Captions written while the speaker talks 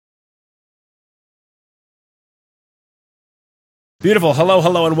Beautiful.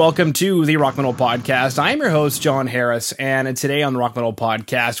 Hello, and welcome to the Rock Metal Podcast. I'm your host, John Harris, and today on the Rock Metal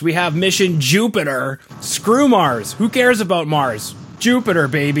Podcast, we have Mission Jupiter. Screw Mars. Who cares about Mars? Jupiter,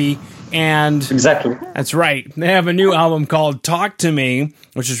 baby. And exactly. That's right. They have a new album called Talk to Me,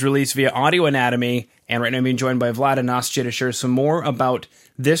 which is released via Audio Anatomy. And right now I'm being joined by Vlad and Nastia to share some more about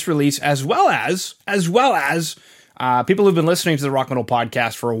this release, as well as people who've been listening to the Rock Metal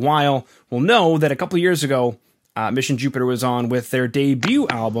Podcast for a while will know that a couple of years ago, Mission Jupiter was on with their debut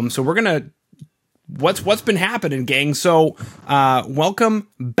album. So we're going to... What's been happening, gang? So welcome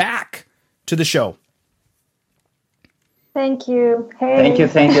back to the show. Thank you. Hey.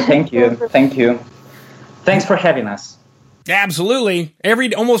 Thank you. Thanks for having us. Absolutely.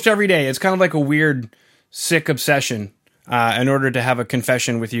 Almost every day. It's kind of like a weird, sick obsession in order to have a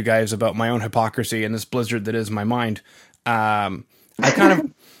confession with you guys about my own hypocrisy in this blizzard that is my mind. I kind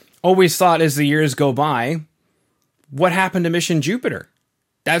of always thought as the years go by, what happened to Mission Jupiter?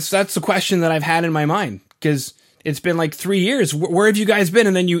 That's the question that I've had in my mind, because it's been like 3 years. Where have you guys been?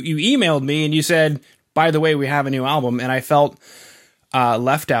 And then you emailed me and you said, by the way, we have a new album. And I felt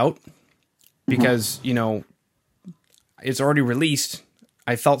left out because, it's already released.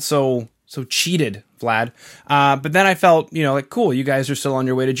 I felt so cheated, Vlad. But then I felt, like, cool, you guys are still on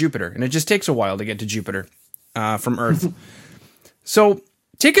your way to Jupiter. And it just takes a while to get to Jupiter from Earth. So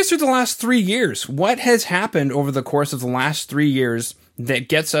take us through the last 3 years. What has happened over the course of the last 3 years that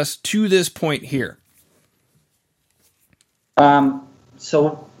gets us to this point here?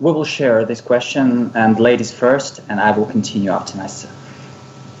 So we will share this question, and ladies first, and I will continue after myself.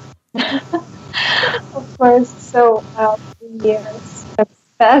 Of course. So 3 years, that's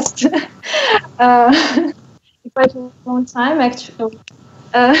fast. Quite a long time, actually.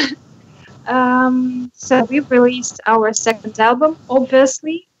 So we released our second album,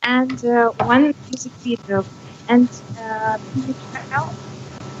 obviously, and one music video, and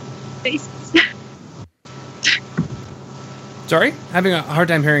Sorry? Having a hard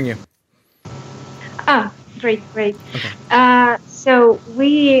time hearing you. Great. Okay. So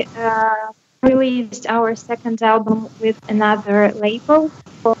we released our second album with another label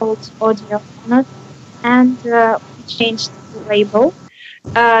called Audio Anatomy, and we changed the label.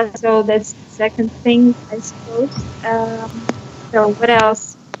 So that's the second thing, I suppose. So what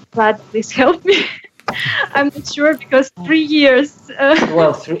else? Vlad, please help me. I'm not sure because 3 years.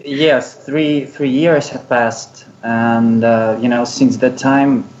 Well, 3 years have passed, and since that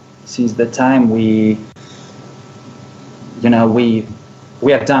time we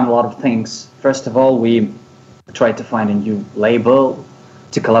have done a lot of things. First of all, we tried to find a new label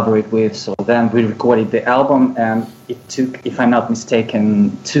to collaborate with. So then we recorded the album, and it took, if I'm not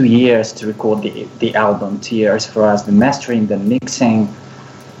mistaken, 2 years to record the album. 2 years for us, the mastering, the mixing.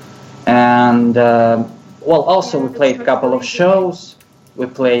 And also we played a couple of shows. We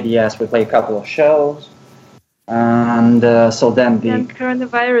played a couple of shows, and so then the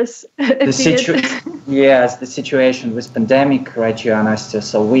coronavirus. The situation with pandemic, right, Nastia?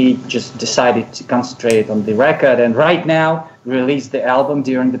 So we just decided to concentrate on the record, and right now we released the album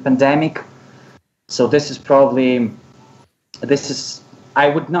during the pandemic. So I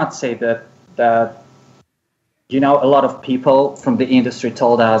would not say that. A lot of people from the industry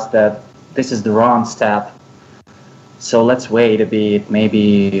told us that this is the wrong step. So let's wait a bit,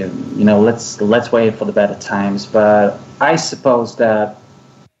 maybe, let's wait for the better times. But I suppose that,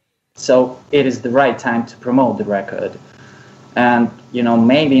 so it is the right time to promote the record. And,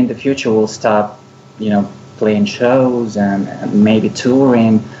 maybe in the future we'll start, playing shows and maybe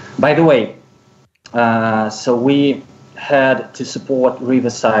touring. By the way, so we had to support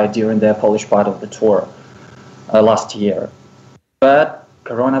Riverside during their Polish part of the tour. Last year, but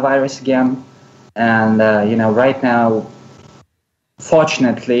coronavirus again, and right now,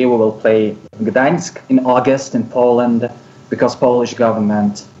 fortunately, we will play Gdańsk in August in Poland, because Polish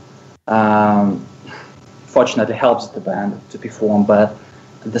government fortunately helps the band to perform. But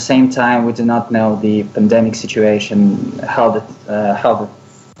at the same time, we do not know the pandemic situation, how the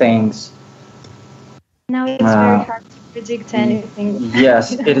things. Now it's very hard to predict anything.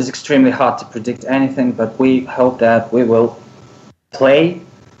 Yes, it is extremely hard to predict anything, but we hope that we will play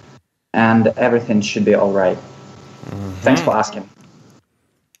and everything should be all right. Mm-hmm. Thanks for asking.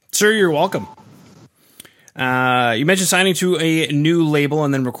 Sir, you're welcome. You mentioned signing to a new label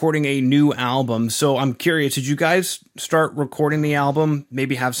and then recording a new album. So I'm curious, did you guys start recording the album,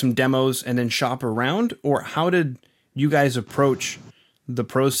 maybe have some demos and then shop around? Or how did you guys approach the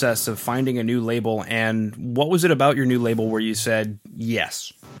process of finding a new label, and what was it about your new label where you said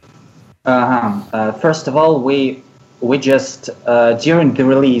yes? First of all, we just during the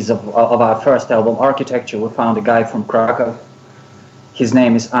release of our first album, Architecture, we found a guy from Krakow His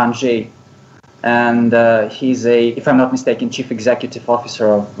name is Andrzej, and he's if I'm not mistaken, chief executive officer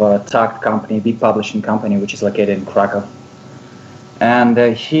of Takt company, big publishing company, which is located in Krakow. And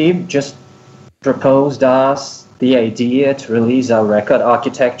he just proposed us the idea to release our record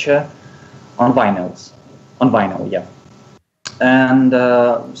architecture on vinyl, yeah. And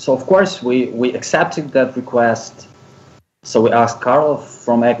so of course we accepted that request. So we asked Karl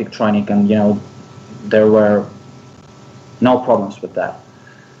from Epictronic, and there were no problems with that.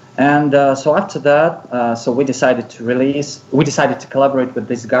 And so after that, so we decided to collaborate with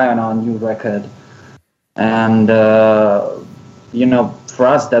this guy on our new record. And for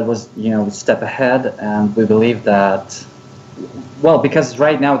us that was a step ahead, and we believe that, well, because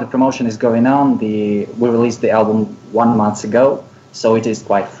right now the promotion is going on. We released the album 1 month ago, so it is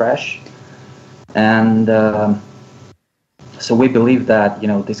quite fresh. And so we believe that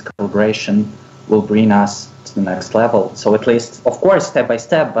this collaboration will bring us to the next level. So at least, of course, step by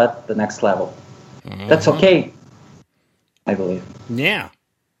step, but the next level. Mm-hmm. That's okay, I believe. Yeah.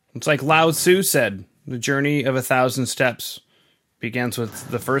 It's like Lao Tzu said, the journey of 1,000 steps begins with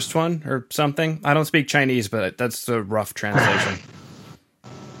the first one or something. I don't speak Chinese, but that's the rough translation.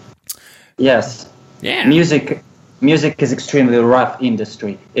 Yes. Yeah. Music is extremely rough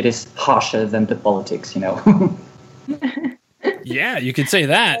industry. It is harsher than the politics, Yeah, you could say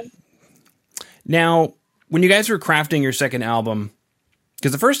that. Now, when you guys were crafting your second album,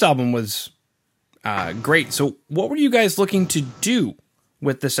 because the first album was great, so what were you guys looking to do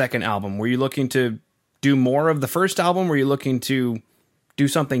with the second album? Were you looking to do more of the first album? Were you looking to do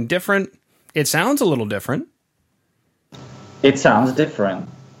something different? It sounds a little different. It sounds different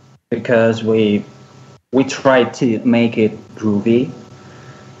because we tried to make it groovy,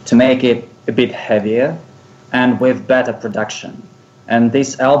 to make it a bit heavier, and with better production. And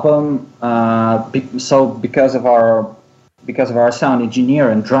this album, because of our sound engineer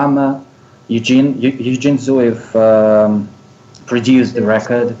and drummer, Eugene Zuev, produced the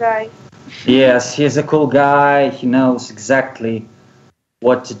record. Yes, he's a cool guy. He knows exactly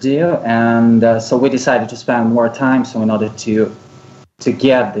what to do, and so we decided to spend more time in order to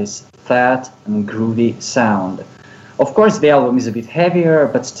get this fat and groovy sound. Of course, the album is a bit heavier,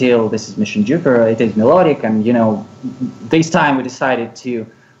 but still, this is Mission Jupiter. It is melodic, and this time we decided to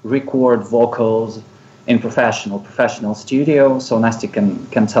record vocals in professional studio. So Nastia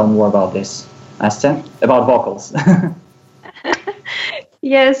can tell more about this. Nastia, about vocals.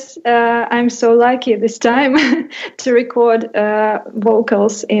 Yes, I'm so lucky this time to record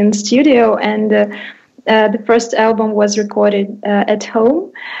vocals in studio, and the first album was recorded at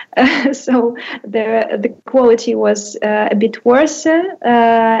home, so the quality was a bit worse,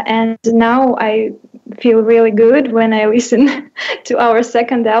 and now I feel really good when I listen to our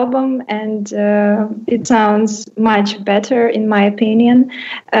second album, and it sounds much better in my opinion,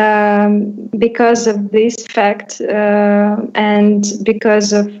 because of this fact and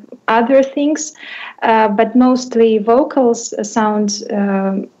because of other things, but mostly vocals sound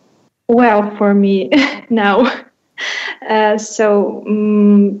well for me now.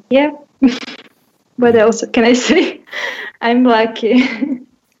 Yeah. What else can I say? I'm lucky.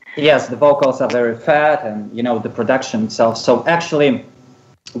 Yes, the vocals are very fat, and the production itself. So actually,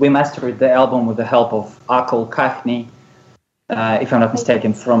 we mastered the album with the help of Akil Kahni, if I'm not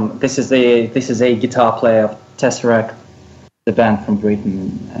mistaken. This is a guitar player of Tesseract, the band from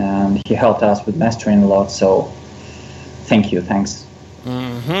Britain, and he helped us with mastering a lot. So thanks.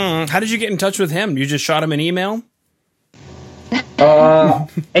 Mm-hmm. How did you get in touch with him? You just shot him an email?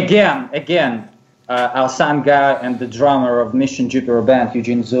 Again, our sound guy and the drummer of Mission Jupiter band,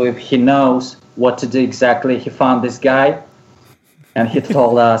 Eugene Zuev, he knows what to do exactly. He found this guy, and he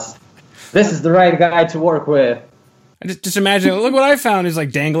told us, this is the right guy to work with. I just imagine, look what I found. He's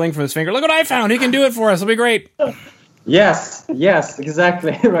like dangling from his finger. Look what I found. He can do it for us. It'll be great. Yes,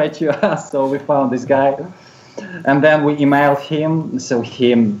 exactly. Right, you asked. So we found this guy. And then we emailed him, so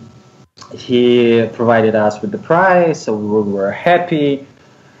he provided us with the price, so we were happy.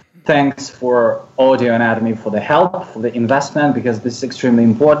 Thanks for Audio Anatomy for the help, for the investment, because this is extremely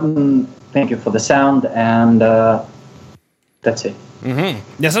important. Thank you for the sound, and that's it. Mm-hmm.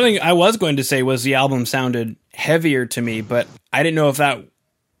 Yeah, something I was going to say was the album sounded heavier to me, but I didn't know if that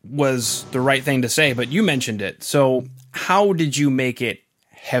was the right thing to say, but you mentioned it. So how did you make it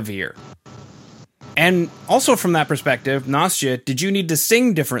heavier? And also from that perspective, Nastia, did you need to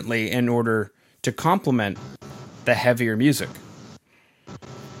sing differently in order to complement the heavier music?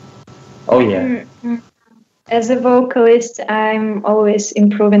 Oh, yeah. as a vocalist, I'm always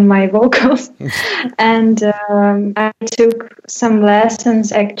improving my vocals, and I took some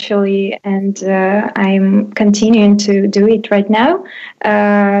lessons actually, and I'm continuing to do it right now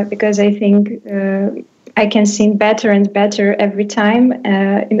because I think I can sing better and better every time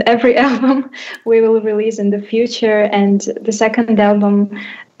in every album we will release in the future. And the second album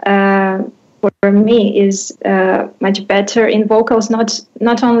for me is much better in vocals,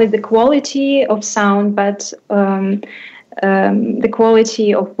 not only the quality of sound, but the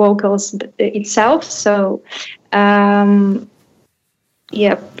quality of vocals itself. So,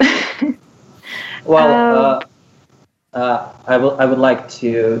 yeah. Well, I would like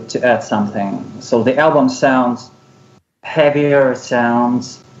to add something. So the album sounds heavier,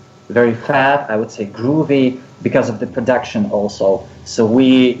 sounds very fat, I would say groovy, because of the production also. So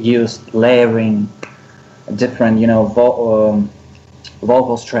we used layering different,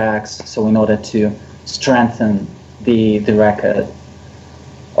 vocals tracks, so in order to strengthen the record.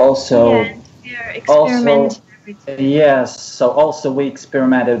 Also, yeah, we're experimenting. Yes, so also we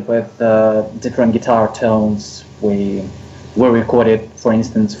experimented with different guitar tones. We recorded, for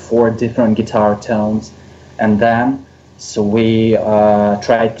instance, 4 different guitar tones, and then so we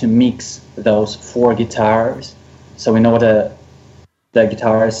tried to mix those 4 guitars. So in order the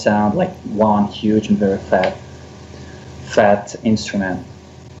guitars sound like one huge and very fat instrument.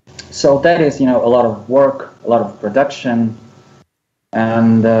 So that is, a lot of work, a lot of production.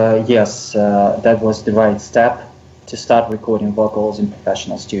 And yes, that was the right step to start recording vocals in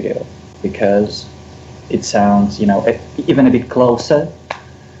professional studio, because it sounds, even a bit closer.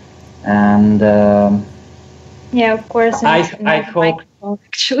 And yeah, of course. I hope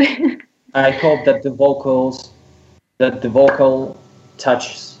actually. I hope that the vocal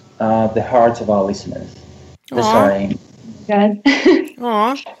touches the hearts of our listeners. That's our aim. God.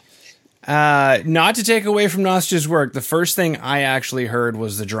 Aw. Not to take away from Nastia's work, the first thing I actually heard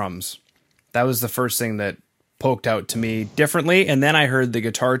was the drums. That was the first thing that poked out to me differently, and then I heard the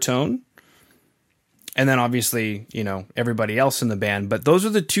guitar tone, and then obviously, everybody else in the band. But those are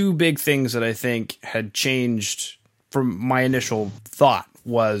the 2 big things that I think had changed from my initial thought.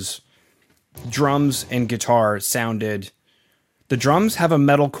 Was drums and guitar sounded... The drums have a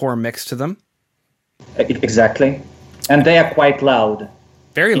metalcore mix to them. Exactly. And they are quite loud.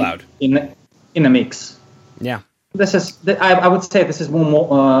 Very loud. In a mix. Yeah. This is, I would say this is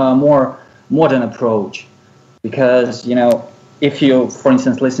more modern approach. Because, if you, for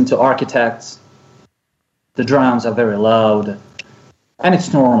instance, listen to Architects, the drums are very loud. And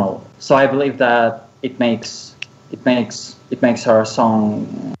it's normal. So I believe that it makes our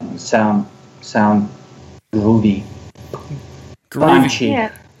song sound groovy. Punchy.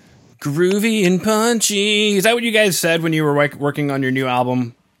 Yeah. Groovy and punchy. Is that what you guys said when you were working on your new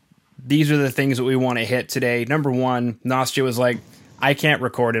album? These are the things that we want to hit today. Number 1, Nastia was like, I can't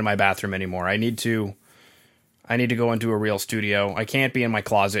record in my bathroom anymore. I need to go into a real studio. I can't be in my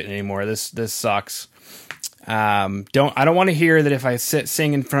closet anymore. This sucks. I don't want to hear that if I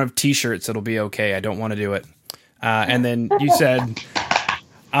sing in front of t-shirts, it'll be okay. I don't want to do it. And then you said,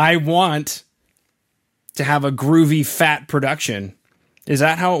 I want to have a groovy, fat production. Is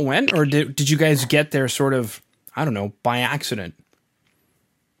that how it went? Or did you guys get there sort of, I don't know, by accident?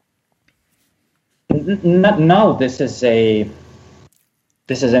 No, this is an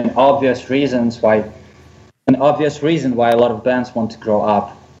obvious reason why a lot of bands want to grow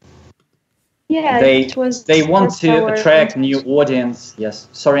up. Yeah, they want to attract new audience. Yes.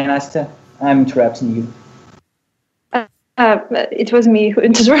 Sorry, Nastia, I'm interrupting you. It was me who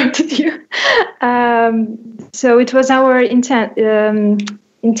interrupted you. So it was our intent to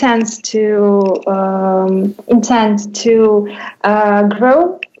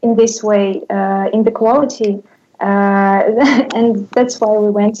grow in this way, in the quality, and that's why we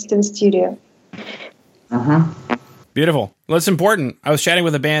went to the studio. Beautiful. Well, it's important. I was chatting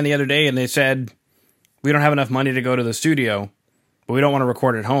with a band the other day, and they said, we don't have enough money to go to the studio, but we don't want to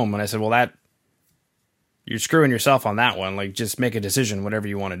record at home. And I said, well, you're screwing yourself on that one. Like, just make a decision, whatever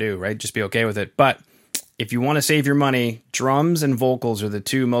you want to do, right? Just be okay with it. But if you want to save your money, drums and vocals are the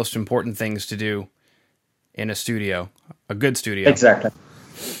 2 most important things to do in a studio, a good studio. Exactly.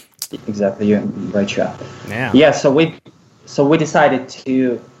 You're right, Shvakel. Yeah. Yeah. So we decided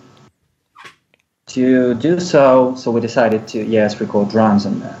to do so. So we decided to record drums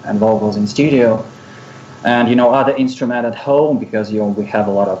and vocals in studio, and other instrument at home, because we have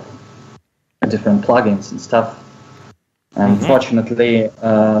a lot of different plugins and stuff. Unfortunately,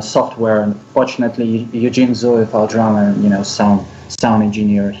 software. Unfortunately, Eugene Zoev, our drummer, sound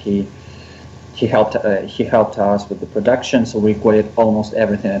engineer, he he helped us with the production, so we recorded almost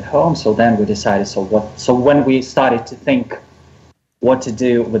everything at home. So then we decided, so when we started to think what to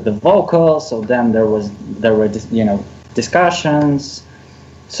do with the vocals, so then there were discussions.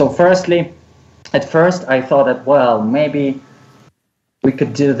 So at first I thought that, well, maybe we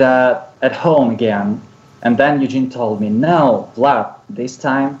could do that at home again. And then Eugene told me, no, Vlad, this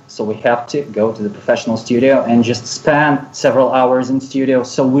time, so we have to go to the professional studio and just spend several hours in studio.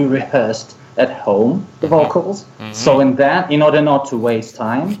 So we rehearsed at home the vocals. Mm-hmm. So in order not to waste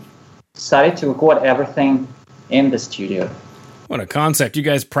time, decided to record everything in the studio. What a concept. You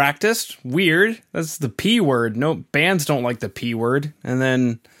guys practiced? Weird. That's the P word. No, bands don't like the P word. And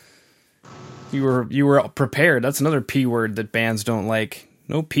then you were prepared. That's another P word that bands don't like.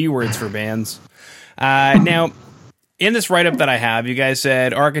 No P words for bands. Now, in this write-up that I have, you guys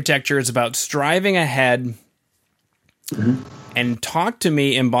said architecture is about striving ahead, and Talk to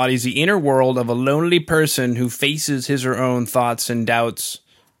Me embodies the inner world of a lonely person who faces his or her own thoughts and doubts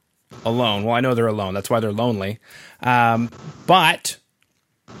alone. Well, I know they're alone. That's why they're lonely. But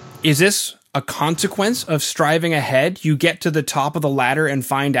is this a consequence of striving ahead? You get to the top of the ladder and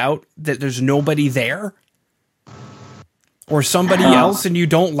find out that there's nobody there? Or somebody else and you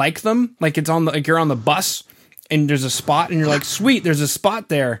don't like them? Like you're on the bus and there's a spot and you're like, sweet, there's a spot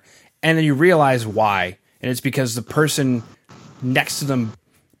there. And then you realize why. And it's because the person next to them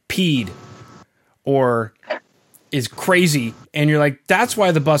peed or is crazy. And you're like, that's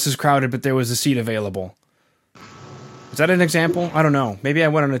why the bus is crowded, but there was a seat available. Is that an example? I don't know. Maybe I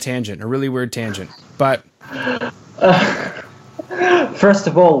went on a really weird tangent. But first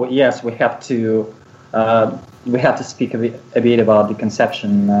of all, yes, we have to speak a bit about the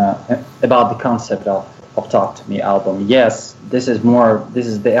conception, about the concept of Talk to Me album. Yes, this is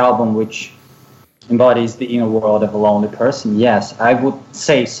the album which embodies the inner world of a lonely person. Yes, I would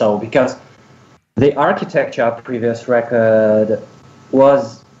say so, because the architecture of previous record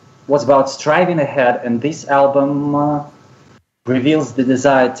was about striving ahead, and this album reveals the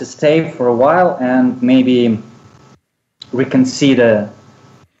desire to stay for a while and maybe reconsider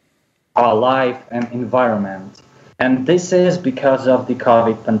our life and environment. And this is because of the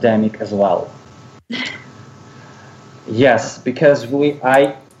COVID pandemic as well. Yes, because we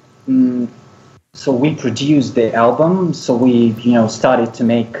produced the album, so we started to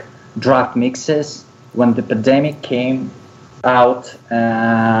make draft mixes when the pandemic came out,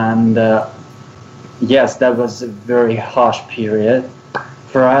 and yes, that was a very harsh period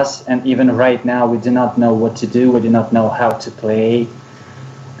for us, and even right now we do not know what to do, we do not know how to play.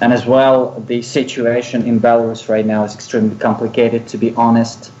 And as well, the situation in Belarus right now is extremely complicated, to be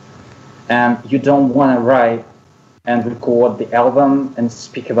honest. And you don't want to write and record the album and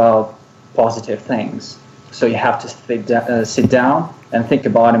speak about positive things. So you have to sit down and think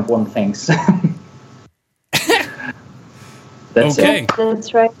about important things. That's okay. it.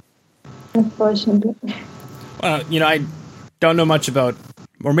 That's right. Unfortunately. Well, I don't know much about,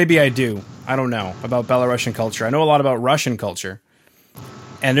 or maybe I do, I don't know, about Belarusian culture. I know a lot about Russian culture.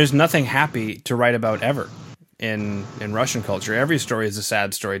 And there's nothing happy to write about ever in Russian culture. Every story is a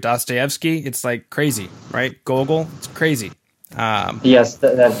sad story. Dostoevsky, it's like crazy, right? Gogol, it's crazy. Yes,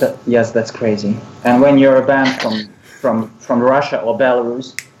 yes, that's crazy. And when you're a band from Russia or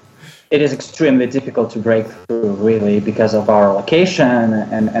Belarus, it is extremely difficult to break through, really, because of our location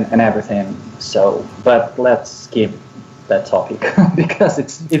and everything. So, but let's skip that topic because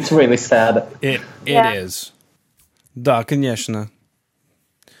it's really sad. It is. Да, конечно.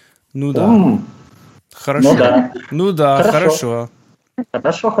 Ну да. Хорошо. Ну да, хорошо.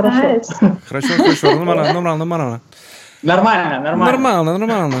 Хорошо. Хорошо. Нормально.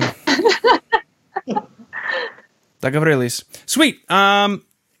 Нормально. Договорились. Sweet.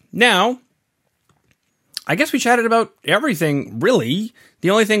 Now, I guess we chatted about everything, really. The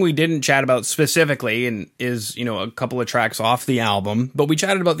only thing we didn't chat about specifically is, a couple of tracks off the album, but we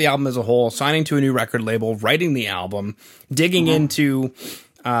chatted about the album as a whole, signing to a new record label, writing the album, digging into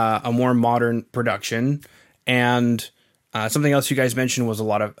a more modern production, and something else you guys mentioned was a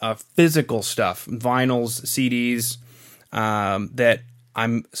lot of physical stuff, vinyls, CDs, that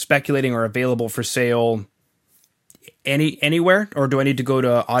I'm speculating are available for sale anywhere, or do I need to go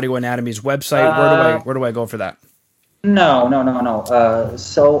to Audio Anatomy's website? Where do I go for that? No.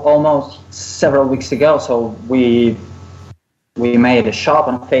 So almost several weeks ago, so we made a shop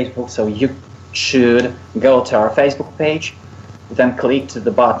on Facebook, so you should go to our Facebook page, then click to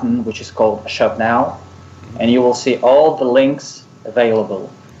the button which is called Shop Now, and you will see all the links available.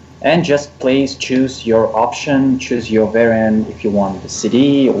 And just please choose your option, choose your variant if you want the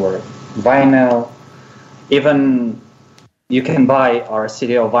CD or vinyl. Even you can buy our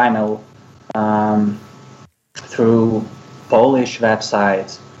CD or vinyl through Polish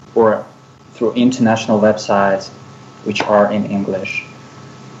websites or through international websites which are in English.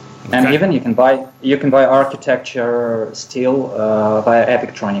 Okay. And even you can buy architecture still via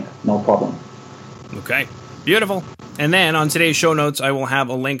Epictronic, no problem. Okay, beautiful. And then on today's show notes, I will have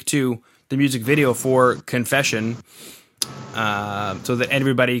a link to the music video for Confession, so that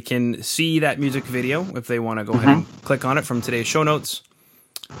everybody can see that music video if they want to go ahead and click on it from today's show notes.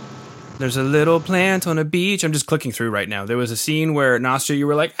 There's a little plant on a beach. I'm just clicking through right now. There was a scene where, Nastia, you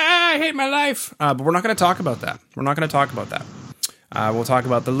were like, I hate my life. But we're not going to talk about that. We're not going to talk about that. We'll talk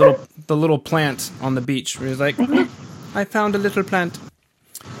about the little plant on the beach. Where he's like, I found a little plant.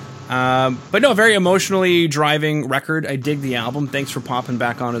 But no, very emotionally driving record. I dig the album. Thanks for popping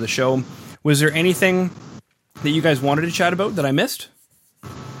back onto the show. Was there anything that you guys wanted to chat about that I missed?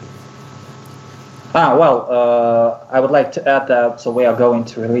 Well, I would like to add that, so we are going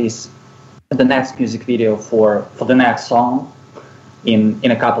to release the next music video for the next song in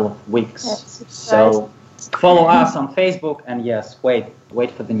a couple of weeks. So follow us on Facebook, and yes, wait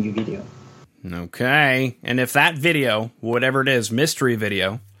for the new video. Okay. And if that video, whatever it is, mystery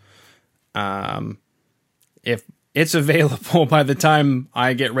video, if it's available by the time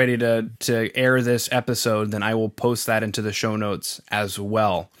I get ready to air this episode, then I will post that into the show notes as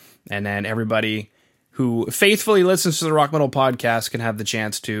well. And then everybody who faithfully listens to the Rock Metal Podcast can have the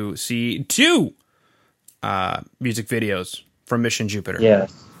chance to see 2 music videos from Mission Jupiter.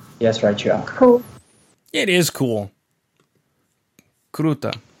 Yes, right, yeah. Cool. It is cool.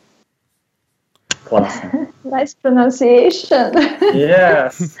 Kruta. Nice pronunciation.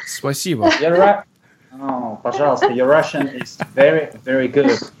 Yes. Спасибо. You're right. Oh, пожалуйста, your Russian is very, very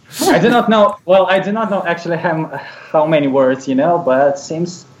good. I do not know actually how many words, but it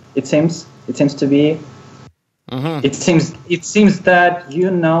seems to be. It seems that you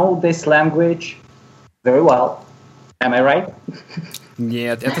know this language very well. Am I right?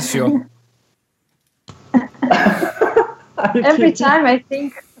 Yeah, это все. Every time I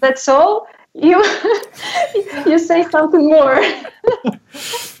think that's all, you say something more.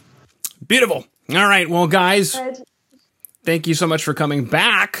 Beautiful. All right, well, guys, thank you so much for coming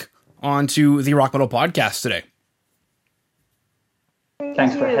back onto the Rock Metal Podcast today.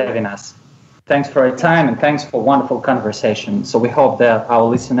 Thanks for having us. Thanks for your time, and thanks for wonderful conversation. So we hope that our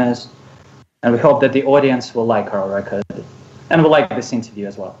listeners, and we hope that the audience will like our record, and will like this interview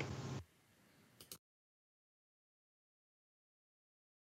as well.